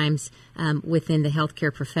many times within the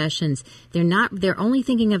healthcare professions, they're only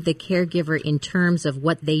thinking of the caregiver in terms of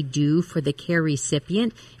what they do for the care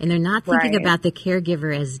recipient, and they're not thinking about the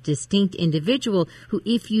caregiver as a distinct individual who,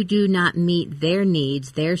 if you do not meet their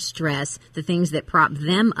needs, their stress, the things that prop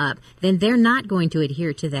them up, then they're not going to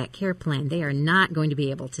adhere to that care plan. They are not going to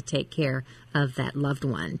be able to take care of that loved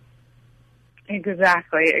one.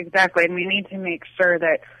 Exactly. And we need to make sure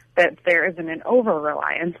that there isn't an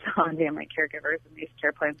over-reliance on family caregivers in these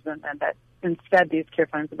care plans, and that instead these care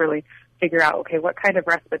plans really figure out, okay, what kind of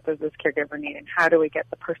respite does this caregiver need, and how do we get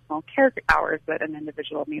the personal care hours that an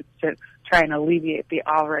individual needs to try and alleviate the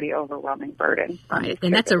already overwhelming burden. Right,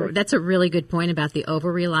 and that's a really good point about the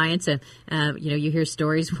over-reliance. You hear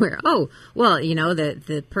stories where,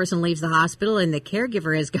 the person leaves the hospital and the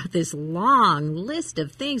caregiver has got this long list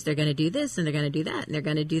of things. They're going to do this, and they're going to do that, and they're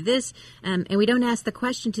going to do this. And we don't ask the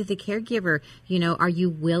question to the caregiver, are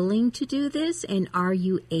you willing to do this, and are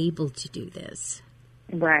you able to do this?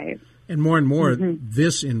 Right. And more,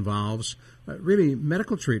 this involves really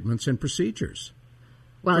medical treatments and procedures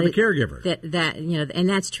for the caregiver. And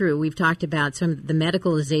that's true. We've talked about some of the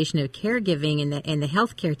medicalization of caregiving and the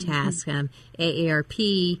healthcare tasks,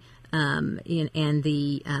 AARP, and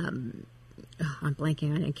the I'm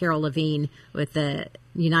blanking on it, Carol Levine with the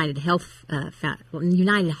United Hospital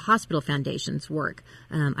Foundation's work,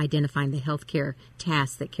 identifying the healthcare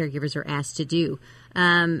tasks that caregivers are asked to do.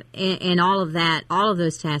 And all of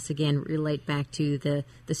those tasks again relate back to the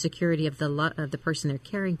security of the person they're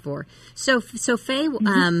caring for. So Faye,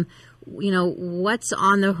 what's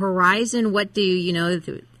on the horizon?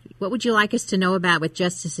 What would you like us to know about with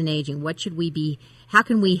Justice in Aging? How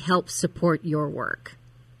can we help support your work?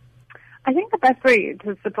 I think the best way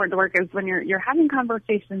to support the work is when you're having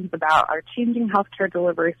conversations about our changing healthcare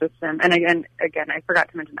delivery system. And again, I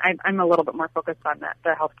forgot to mention, I'm a little bit more focused on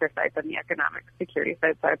the healthcare side than the economic security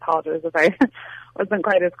side, so I apologize if I wasn't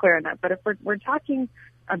quite as clear on that. But if we're talking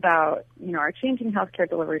about, our changing healthcare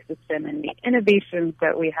delivery system and the innovations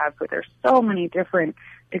that we have, where there's so many different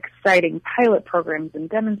exciting pilot programs and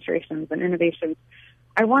demonstrations and innovations,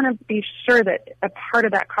 I want to be sure that a part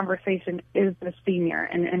of that conversation is the senior,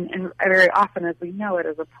 and very often, as we know, it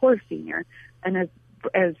is a poor senior. And as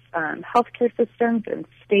healthcare systems and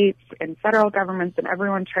states and federal governments and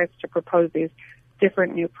everyone tries to propose these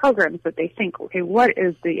different new programs, that they think, okay, what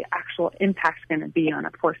is the actual impact going to be on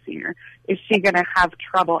a poor senior? Is she going to have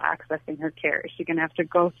trouble accessing her care? Is she going to have to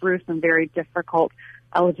go through some very difficult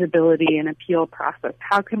eligibility and appeal process?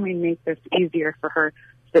 How can we make this easier for her,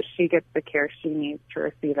 that she gets the care she needs to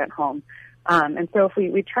receive at home? And so if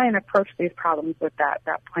we try and approach these problems with that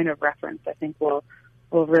point of reference, I think we'll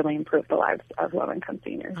really improve the lives of low-income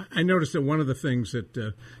seniors. I noticed that one of the things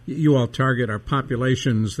that you all target are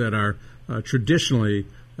populations that are traditionally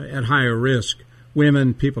at higher risk: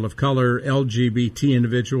 women, people of color, LGBT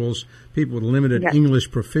individuals, people with limited English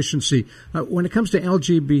proficiency. When it comes to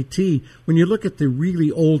LGBT, when you look at the really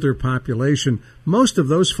older population, most of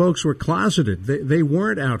those folks were closeted. They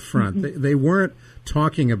weren't out front. They weren't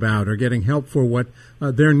talking about or getting help for what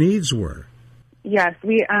their needs were. Yes,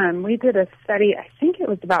 we did a study, I think it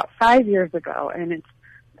was about 5 years ago, and it's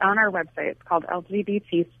on our website. It's called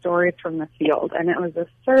LGBT Stories from the Field, and it was a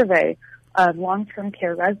survey of long-term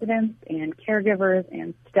care residents and caregivers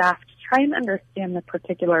and staff to try and understand the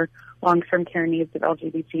particular long-term care needs of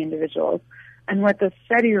LGBT individuals. And what the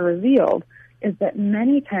study revealed is that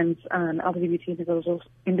many times LGBT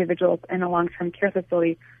individuals in a long-term care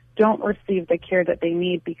facility don't receive the care that they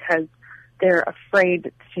need because they're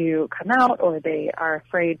afraid to come out or they are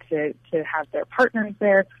afraid to have their partners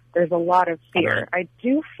there. There's a lot of fear. I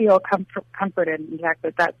do feel comforted in the fact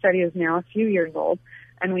that that study is now a few years old,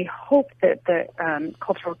 and we hope that the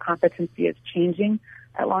cultural competency is changing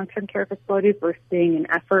at long-term care facilities. We're seeing an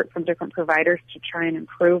effort from different providers to try and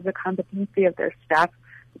improve the competency of their staff.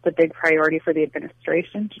 It's a big priority for the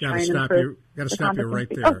administration to try and improve. Got to stop you right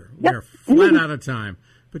there. Oh, yep. We're flat out of time.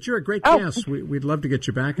 But you're a great guest. We'd love to get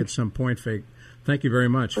you back at some point, Faye. Thank you very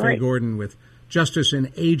much. Faye Gordon with Justice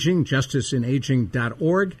in Aging,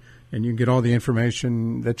 justiceinaging.org, and you can get all the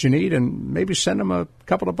information that you need and maybe send them a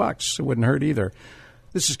couple of bucks. It wouldn't hurt either.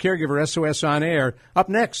 This is Caregiver SOS On Air. Up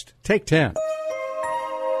next, Take 10.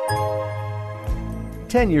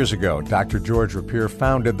 10 years ago, Dr. George Rapier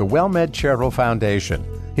founded the WellMed Charitable Foundation.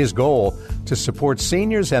 His goal, to support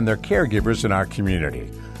seniors and their caregivers in our community.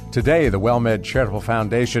 Today, the WellMed Charitable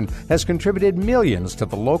Foundation has contributed millions to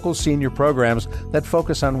the local senior programs that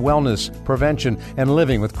focus on wellness, prevention, and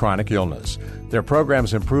living with chronic illness. Their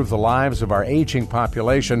programs improve the lives of our aging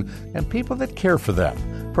population and people that care for them.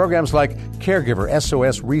 Programs like Caregiver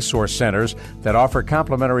SOS Resource Centers that offer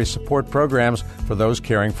complimentary support programs for those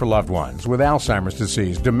caring for loved ones with Alzheimer's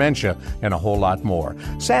disease, dementia, and a whole lot more.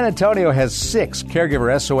 San Antonio has 6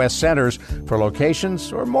 Caregiver SOS Centers. For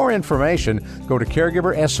locations or more information, go to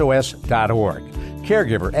caregiversos.org.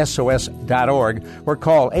 caregiversos.org or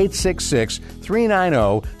call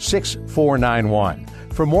 866-390-6491.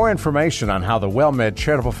 For more information on how the WellMed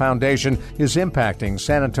Charitable Foundation is impacting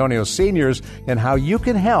San Antonio seniors and how you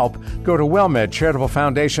can help, go to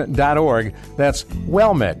wellmedcharitablefoundation.org. That's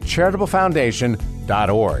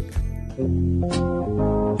wellmedcharitablefoundation.org.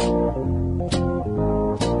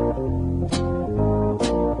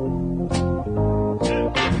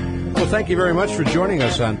 Well, thank you very much for joining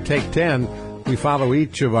us on Take 10. We follow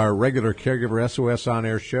each of our regular Caregiver SOS On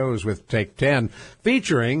Air shows with Take 10,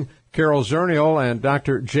 featuring Carol Zernial and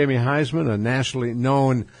Dr. Jamie Heisman, a nationally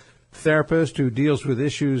known therapist who deals with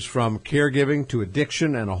issues from caregiving to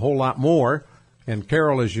addiction and a whole lot more. And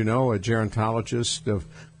Carol, as you know, a gerontologist of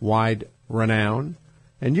wide renown.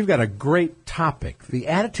 And you've got a great topic, the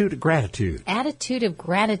attitude of gratitude. Attitude of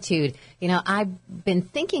gratitude. You know, I've been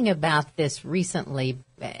thinking about this recently.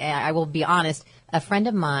 I will be honest. A friend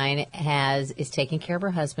of mine is taking care of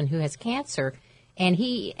her husband who has cancer, and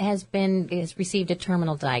he has received a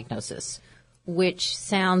terminal diagnosis, which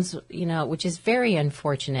is very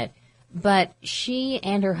unfortunate. But she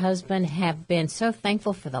and her husband have been so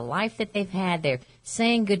thankful for the life that they've had. They're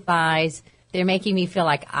saying goodbyes. They're making me feel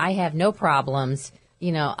like I have no problems.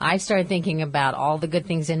 You know, I started thinking about all the good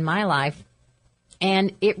things in my life,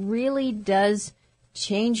 and it really does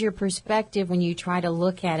change your perspective when you try to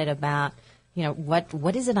look at it about, you know,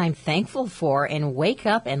 what is it I'm thankful for, and wake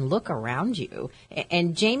up and look around you.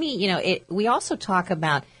 And Jamie, you know, we also talk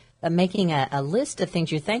about making a list of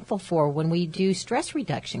things you're thankful for when we do stress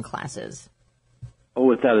reduction classes. Oh,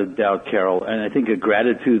 without a doubt, Carol. And I think a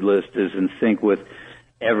gratitude list is in sync with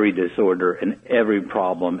every disorder and every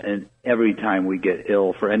problem and every time we get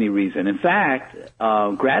ill for any reason. In fact,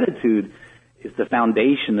 gratitude is the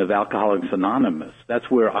foundation of Alcoholics Anonymous. That's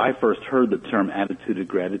where I first heard the term attitude of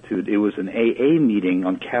gratitude. It was an AA meeting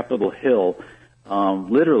on Capitol Hill,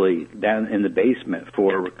 literally down in the basement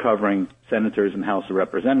for recovering senators and House of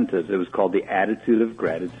Representatives. It was called the Attitude of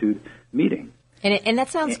Gratitude meeting. And that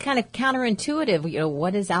sounds kind of counterintuitive. You know,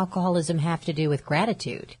 what does alcoholism have to do with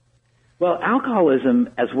gratitude? Well, alcoholism,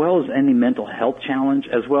 as well as any mental health challenge,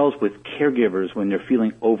 as well as with caregivers when they're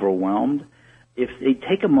feeling overwhelmed, if they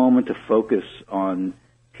take a moment to focus on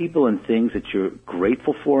people and things that you're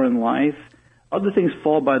grateful for in life, other things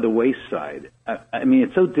fall by the wayside. I mean,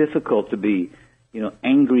 it's so difficult to be, you know,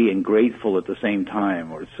 angry and grateful at the same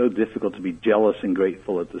time, or it's so difficult to be jealous and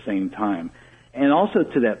grateful at the same time. And also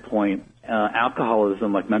to that point,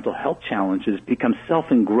 alcoholism, like mental health challenges, become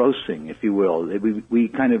self-engrossing, if you will. We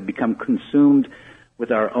kind of become consumed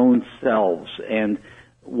with our own selves. And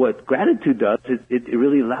what gratitude does, it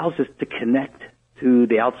really allows us to connect to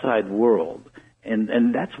the outside world.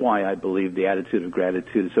 And that's why I believe the attitude of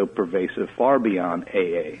gratitude is so pervasive, far beyond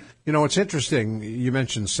AA. You know, it's interesting. You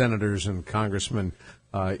mentioned senators and congressmen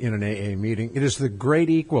in an AA meeting. It is the great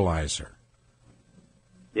equalizer.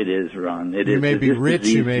 It is, Ron. You may be rich,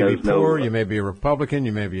 you may be poor, you may be a Republican,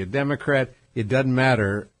 you may be a Democrat. It doesn't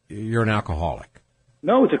matter. You're an alcoholic.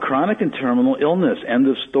 No, it's a chronic and terminal illness. End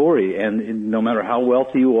of story. And no matter how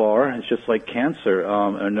wealthy you are, it's just like cancer.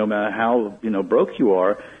 And no matter how broke you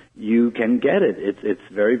are, you can get it. It's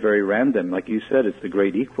very, very random. Like you said, it's the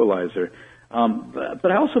great equalizer.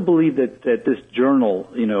 But I also believe that this journal,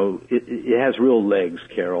 it has real legs,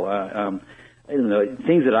 Carol. I don't know,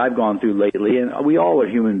 things that I've gone through lately, and we all are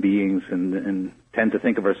human beings and tend to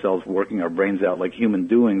think of ourselves working our brains out like human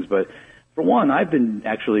doings, but for one, I've been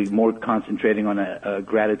actually more concentrating on a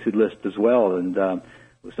gratitude list as well, and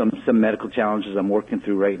some medical challenges I'm working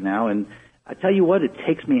through right now. And I tell you what, it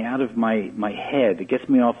takes me out of my head. It gets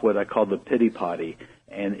me off what I call the pity potty,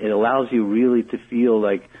 and it allows you really to feel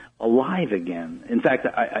like alive again. In fact,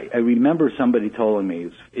 I remember somebody telling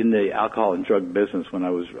me, in the alcohol and drug business when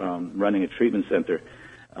I was running a treatment center,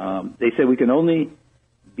 they said we can only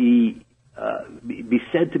be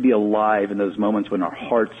said to be alive in those moments when our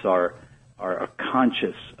hearts are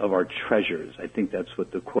conscious of our treasures. I think that's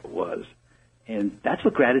what the quote was. And that's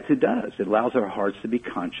what gratitude does. It allows our hearts to be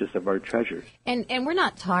conscious of our treasures. And we're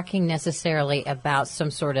not talking necessarily about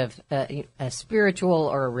some sort of a spiritual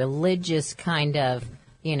or a religious kind of,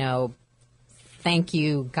 thank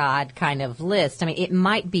you, God kind of list. I mean, it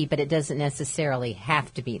might be, but it doesn't necessarily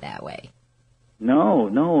have to be that way.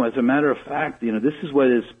 No. As a matter of fact, this is what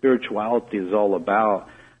spirituality is all about.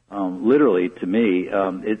 Literally, to me,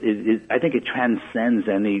 I think it transcends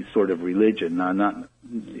any sort of religion. Now, I'm not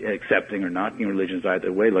accepting or knocking religions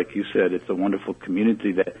either way. Like you said, it's a wonderful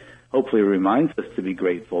community that hopefully reminds us to be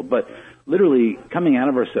grateful. But literally, coming out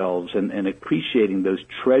of ourselves and appreciating those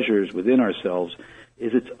treasures within ourselves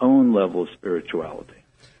is its own level of spirituality.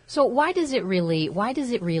 So why does it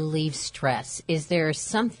relieve stress? Is there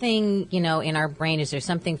something, in our brain, is there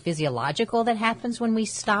something physiological that happens when we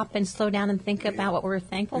stop and slow down and think about what we're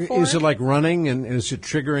thankful for? Is it like running, and is it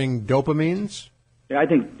triggering dopamines? Yeah, I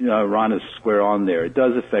think Ron is square on there. It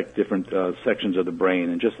does affect different sections of the brain,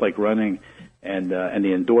 and just like running and the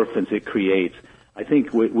endorphins it creates, I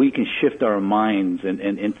think we can shift our minds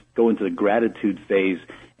and go into the gratitude phase,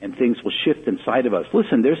 and things will shift inside of us.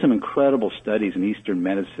 Listen, there's some incredible studies in Eastern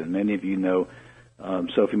medicine. Many of you know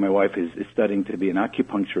Sophie, my wife, is studying to be an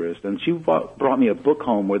acupuncturist, and she brought me a book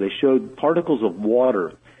home where they showed particles of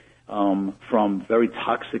water from very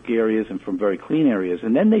toxic areas and from very clean areas.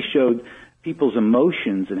 And then they showed people's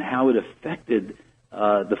emotions and how it affected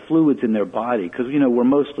the fluids in their body, because, we're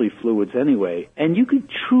mostly fluids anyway. And you could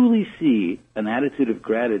truly see an attitude of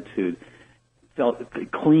gratitude felt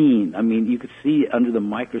clean. I mean, you could see under the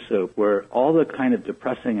microscope where all the kind of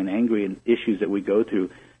depressing and angry issues that we go through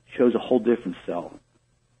shows a whole different self.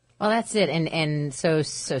 Well, that's it. And so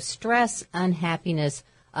stress, unhappiness,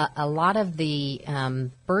 a lot of the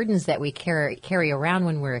burdens that we carry around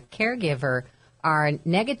when we're a caregiver are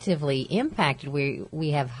negatively impacted.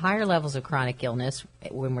 We have higher levels of chronic illness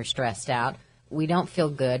when we're stressed out. We don't feel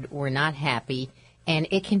good. We're not happy. And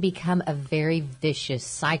it can become a very vicious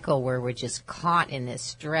cycle where we're just caught in this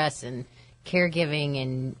stress and caregiving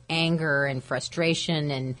and anger and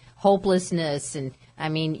frustration and hopelessness. And, I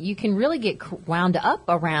mean, you can really get wound up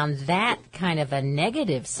around that kind of a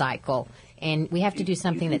negative cycle. And we have to do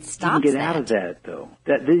something that stops that. You can get out of that, though.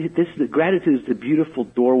 The gratitude is the beautiful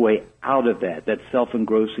doorway out of that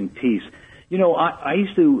self-engrossing peace. I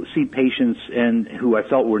used to see patients who I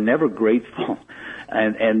felt were never grateful.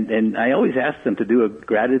 And I always asked them to do a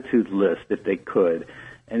gratitude list if they could,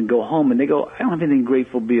 and go home and they go, I don't have anything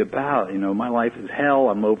grateful to be about. My life is hell.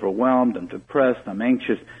 I'm overwhelmed. I'm depressed. I'm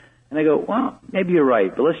anxious. And I go, well, maybe you're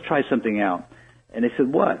right, but let's try something out. And they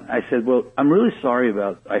said, what? I said, well, I'm really sorry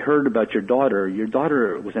I heard about your daughter. Your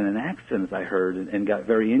daughter was in an accident, I heard, and got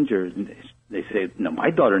very injured. And they said, no,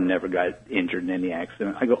 my daughter never got injured in any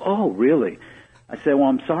accident. I go, oh, really? I said, well,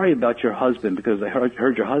 I'm sorry about your husband, because I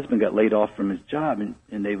heard your husband got laid off from his job.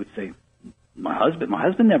 And they would say, my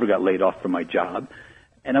husband never got laid off from my job.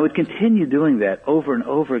 And I would continue doing that over and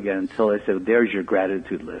over again until I said, there's your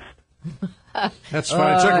gratitude list. That's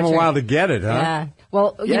fine. It took them a while to get it, huh? Yeah.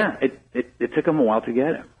 Well, yeah, it took them a while to get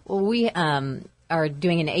it. Well, we are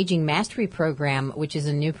doing an Aging Mastery program, which is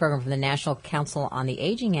a new program from the National Council on the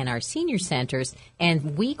Aging and our senior centers.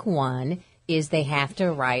 And week 1 is they have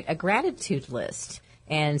to write a gratitude list.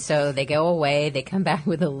 And so they go away, they come back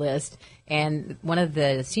with a list. And one of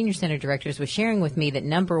the senior center directors was sharing with me that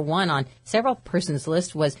number 1 on several persons'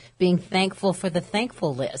 list was being thankful for the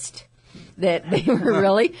thankful list. that they were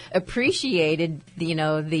really appreciated,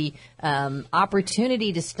 the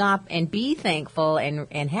opportunity to stop and be thankful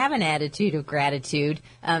and have an attitude of gratitude,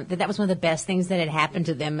 that was one of the best things that had happened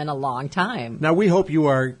to them in a long time. Now, we hope you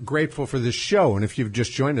are grateful for this show, and if you've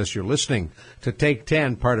just joined us, you're listening to Take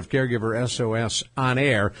 10, part of Caregiver SOS On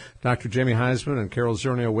Air. Dr. Jamie Heisman and Carol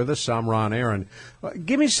Zernial with us. I'm Ron Aaron.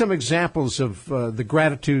 Give me some examples of the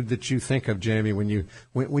gratitude that you think of, Jamie, when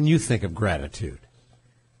you think of gratitude.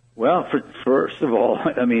 Well, first of all,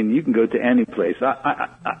 I mean, you can go to any place.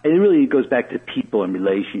 It really goes back to people and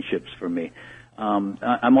relationships for me.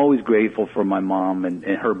 I'm always grateful for my mom and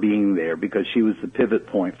her being there, because she was the pivot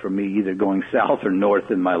point for me, either going south or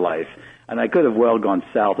north in my life. And I could have well gone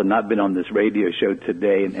south and not been on this radio show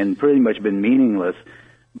today and pretty much been meaningless.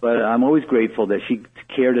 But I'm always grateful that she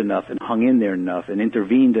cared enough and hung in there enough and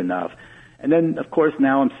intervened enough. And then, of course,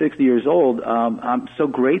 now I'm 60 years old. I'm so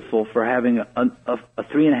grateful for having a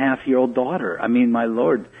 3.5-year-old daughter. I mean, my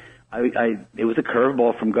Lord, it was a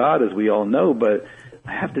curveball from God, as we all know, but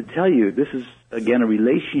I have to tell you, this is, again, a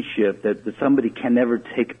relationship that somebody can never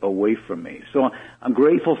take away from me. So I'm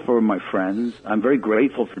grateful for my friends. I'm very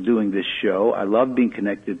grateful for doing this show. I love being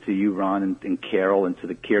connected to you, Ron, and Carol, and to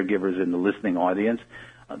the caregivers and the listening audience.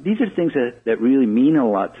 These are things that really mean a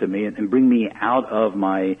lot to me and bring me out of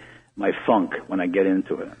my funk when I get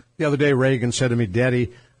into it. The other day, Reagan said to me,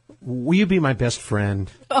 "Daddy, will you be my best friend?"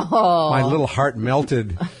 Oh. My little heart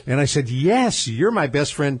melted, and I said, "Yes, you're my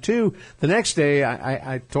best friend, too." The next day,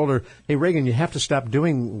 I told her, "Hey, Reagan, you have to stop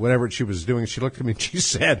doing whatever she was doing." She looked at me and she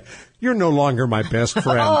said, "You're no longer my best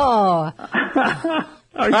friend." Oh.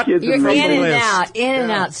 You're in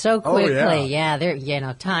and out so quickly. Oh, yeah, they're,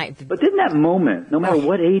 time. But didn't that moment, no matter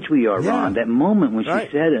what age we are, Ron, that moment when she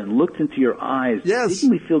said it and looked into your eyes, didn't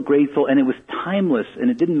we feel grateful? And it was timeless,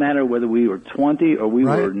 and it didn't matter whether we were 20 or we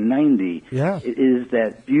were 90. Yeah. It is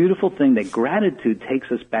that beautiful thing that gratitude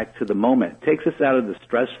takes us back to the moment, takes us out of the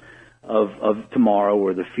stress of tomorrow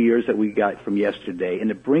or the fears that we got from yesterday,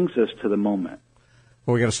 and it brings us to the moment.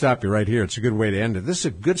 Well, we got to stop you right here. It's a good way to end it. This is a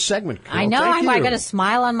good segment, Carol. I know. I got a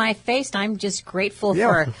smile on my face. I'm just grateful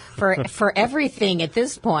for everything at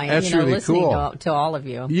this point. That's really listening cool. to all of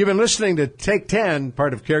you. You've been listening to Take 10,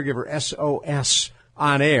 part of Caregiver SOS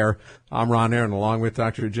On Air. I'm Ron Aaron, along with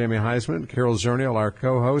Dr. Jamie Heisman, Carol Zernial, our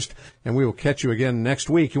co-host, and we will catch you again next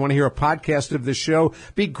week. You want to hear a podcast of this show?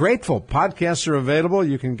 Be grateful. Podcasts are available.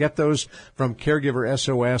 You can get those from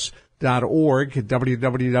caregiversos.org,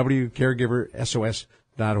 www.caregiversos.org.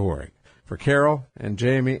 For Carol and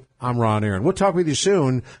Jamie, I'm Ron Aaron. We'll talk with you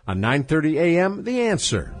soon on 9:30 a.m. The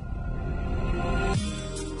Answer.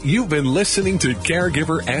 You've been listening to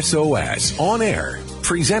Caregiver SOS On Air,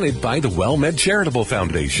 presented by the WellMed Charitable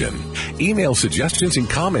Foundation. Email suggestions and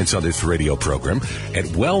comments on this radio program at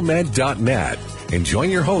wellmed.net. And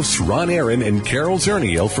join your hosts, Ron Aaron and Carol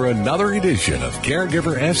Zernial, for another edition of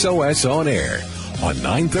Caregiver SOS On Air on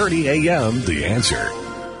 9:30 a.m. The Answer.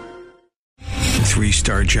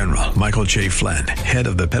 3-star General Michael J. Flynn, head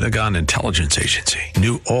of the Pentagon Intelligence Agency,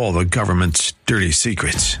 knew all the government's dirty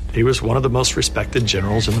secrets. He was one of the most respected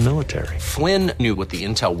generals in the military. Flynn knew what the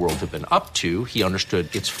intel world had been up to. He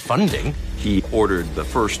understood its funding. He ordered the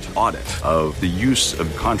first audit of the use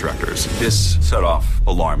of contractors. This set off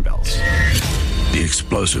alarm bells. The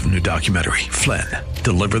explosive new documentary, Flynn,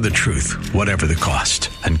 Deliver the Truth, Whatever the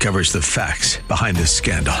Cost, uncovers the facts behind this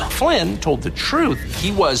scandal. Flynn told the truth.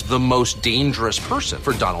 He was the most dangerous person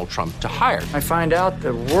for Donald Trump to hire. I find out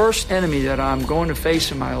the worst enemy that I'm going to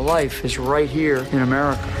face in my life is right here in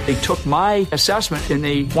America. They took my assessment and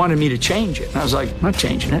they wanted me to change it. And I was like, I'm not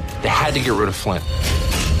changing it. They had to get rid of Flynn.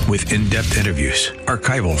 With in-depth interviews,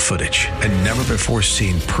 archival footage, and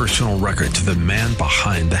never-before-seen personal records of the man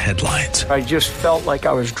behind the headlines. I just felt like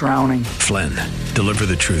I was drowning. Flynn, Deliver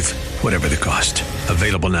the Truth, Whatever the Cost.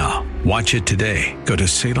 Available now. Watch it today. Go to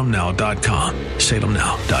salemnow.com.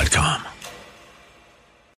 salemnow.com.